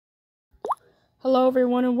Hello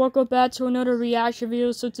everyone and welcome back to another reaction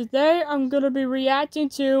video. So today I'm gonna be reacting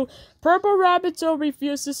to Purple Rabbito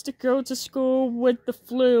Refuses to Go to School with the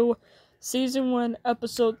Flu, Season 1,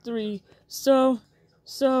 Episode 3.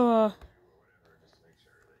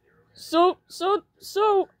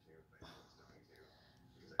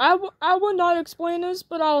 I will not explain this,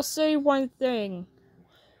 but I'll say one thing.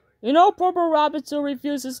 You know, Purple Rabbito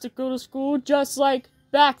refuses to go to school just like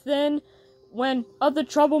back then, when other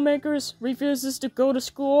troublemakers refuses to go to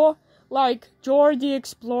school, like George the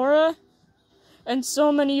Explorer, and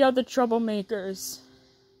so many other troublemakers.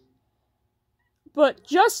 But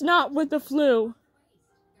just not with the flu.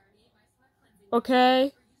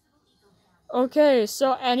 Okay? Okay,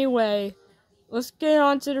 so anyway, let's get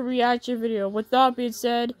on to the reaction video. With that being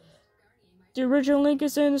said, the original link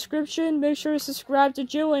is in the description. Make sure to subscribe to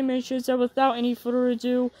GLAMations, and without any further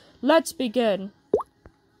ado, let's begin.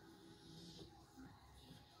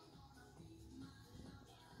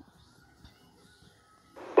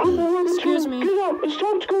 Excuse me. Get up, it's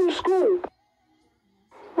time to go to school.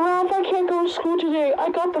 Ralph, I can't go to school today. I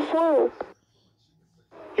got the flu.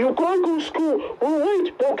 You gotta go to school. Oh,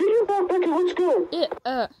 wait, now get your backpack and let's go.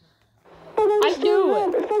 I do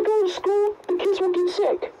it. If I go to school, the kids will get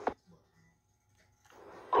sick.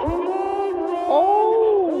 Come on, Ralph.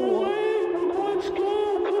 Oh. Let's go.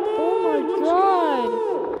 Come on. Oh my god.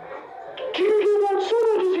 Do you hear that?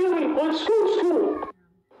 Someone is yelling. Let's go to school.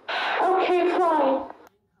 Okay, fine.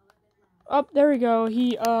 Oh, there we go.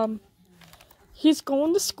 He's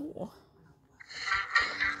going to school.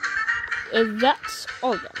 And that's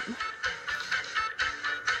all of them.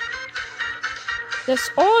 That's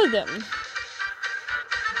all of them.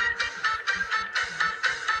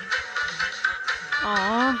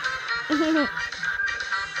 Aww.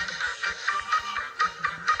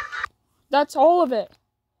 That's all of it.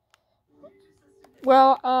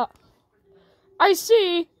 Well, I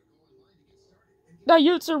see that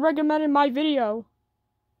YouTube recommended my video.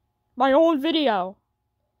 My own video.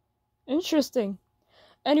 Interesting.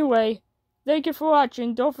 Anyway, thank you for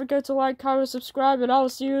watching. Don't forget to like, comment, subscribe, and I'll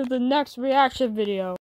see you in the next reaction video.